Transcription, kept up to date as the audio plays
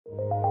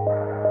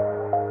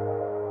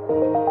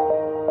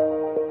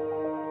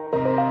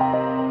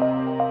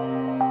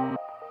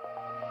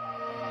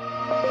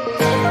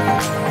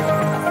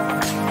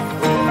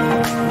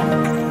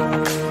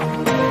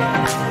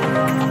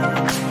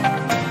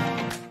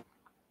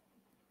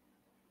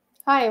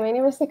Hi, my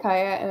name is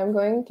Sekaya, and I'm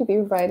going to be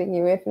providing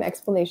you with an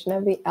explanation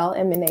of the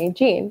LMNA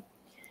gene.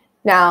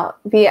 Now,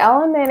 the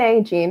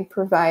LMNA gene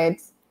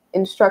provides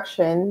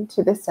instruction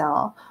to the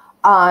cell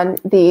on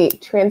the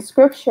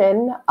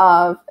transcription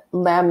of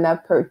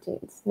lamina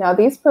proteins. Now,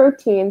 these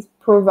proteins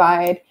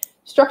provide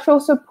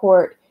structural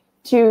support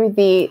to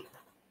the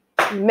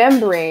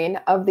membrane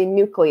of the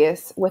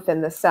nucleus within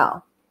the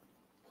cell.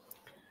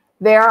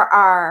 There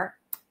are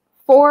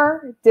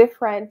 4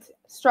 different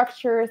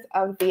structures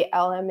of the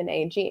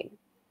LMNA gene.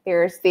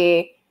 There's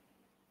the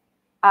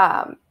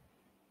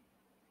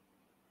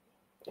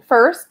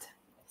first,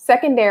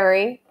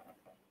 secondary,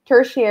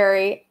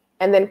 tertiary,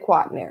 and then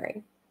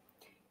quaternary.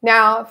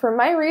 Now, for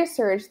my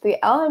research, the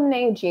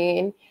LMNA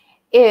gene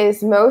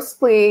is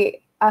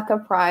mostly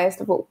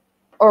comprised of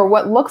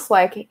what looks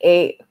like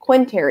a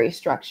quintary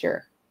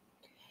structure.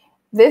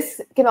 This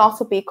can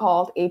also be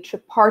called a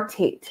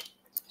tripartite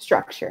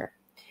structure.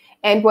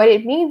 And what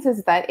it means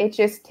is that it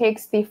just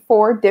takes the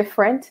 4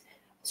 different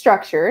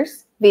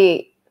structures,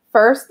 the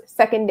first,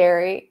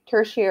 secondary,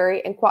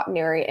 tertiary, and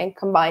quaternary, and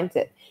combines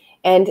it.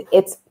 And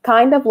it's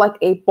kind of like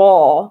a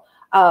ball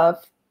of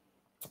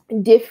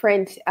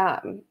different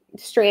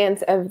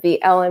strands of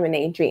the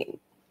LMNA gene.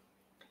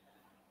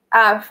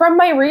 From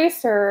my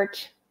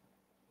research,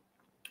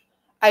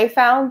 I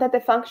found that the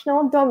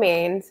functional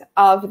domains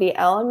of the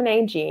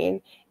LMNA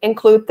gene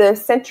include the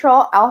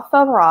central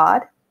alpha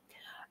rod,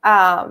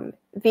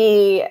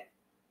 the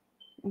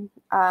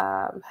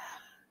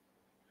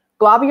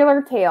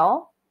globular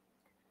tail,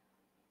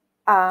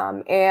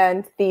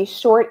 and the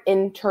short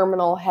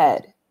N-terminal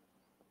head.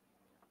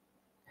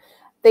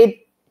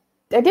 I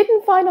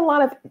didn't find a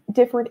lot of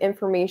different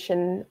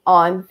information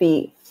on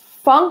the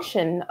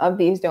function of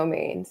these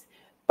domains,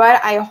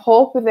 but I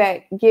hope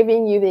that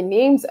giving you the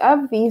names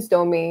of these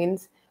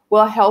domains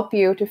will help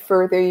you to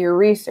further your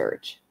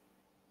research.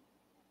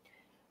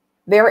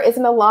 There is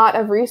a lot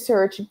of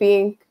research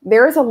being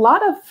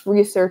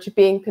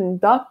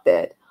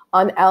conducted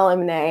on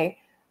LMNA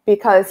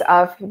because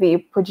of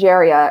the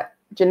progeria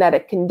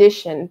genetic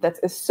condition that's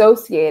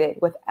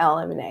associated with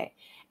LMNA.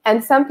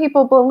 And some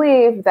people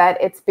believe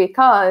that it's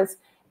because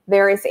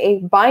there is a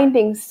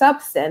binding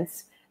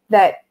substance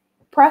that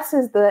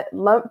presses the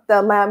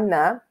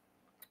lamina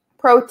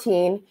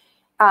protein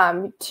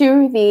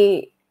to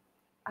the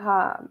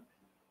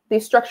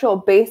structural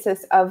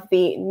basis of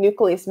the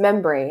nucleus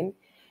membrane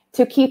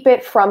to keep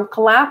it from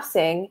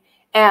collapsing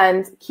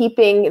and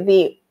keeping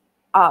the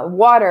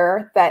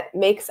water that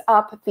makes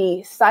up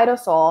the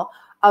cytosol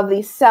of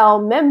the cell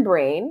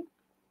membrane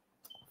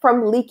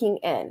from leaking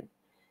in.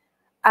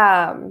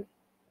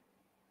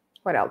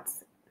 What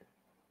else?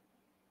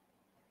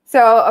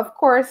 So, of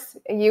course,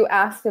 you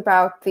asked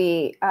about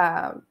the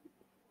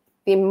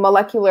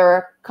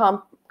molecular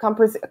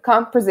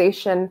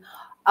composition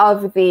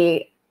of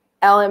the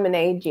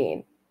LMNA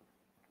gene.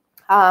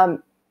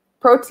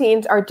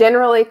 Proteins are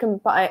generally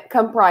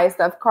comprised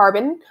of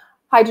carbon,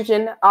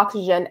 hydrogen,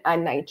 oxygen,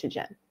 and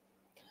nitrogen.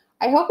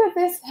 I hope that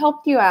this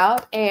helped you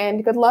out,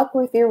 and good luck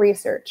with your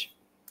research.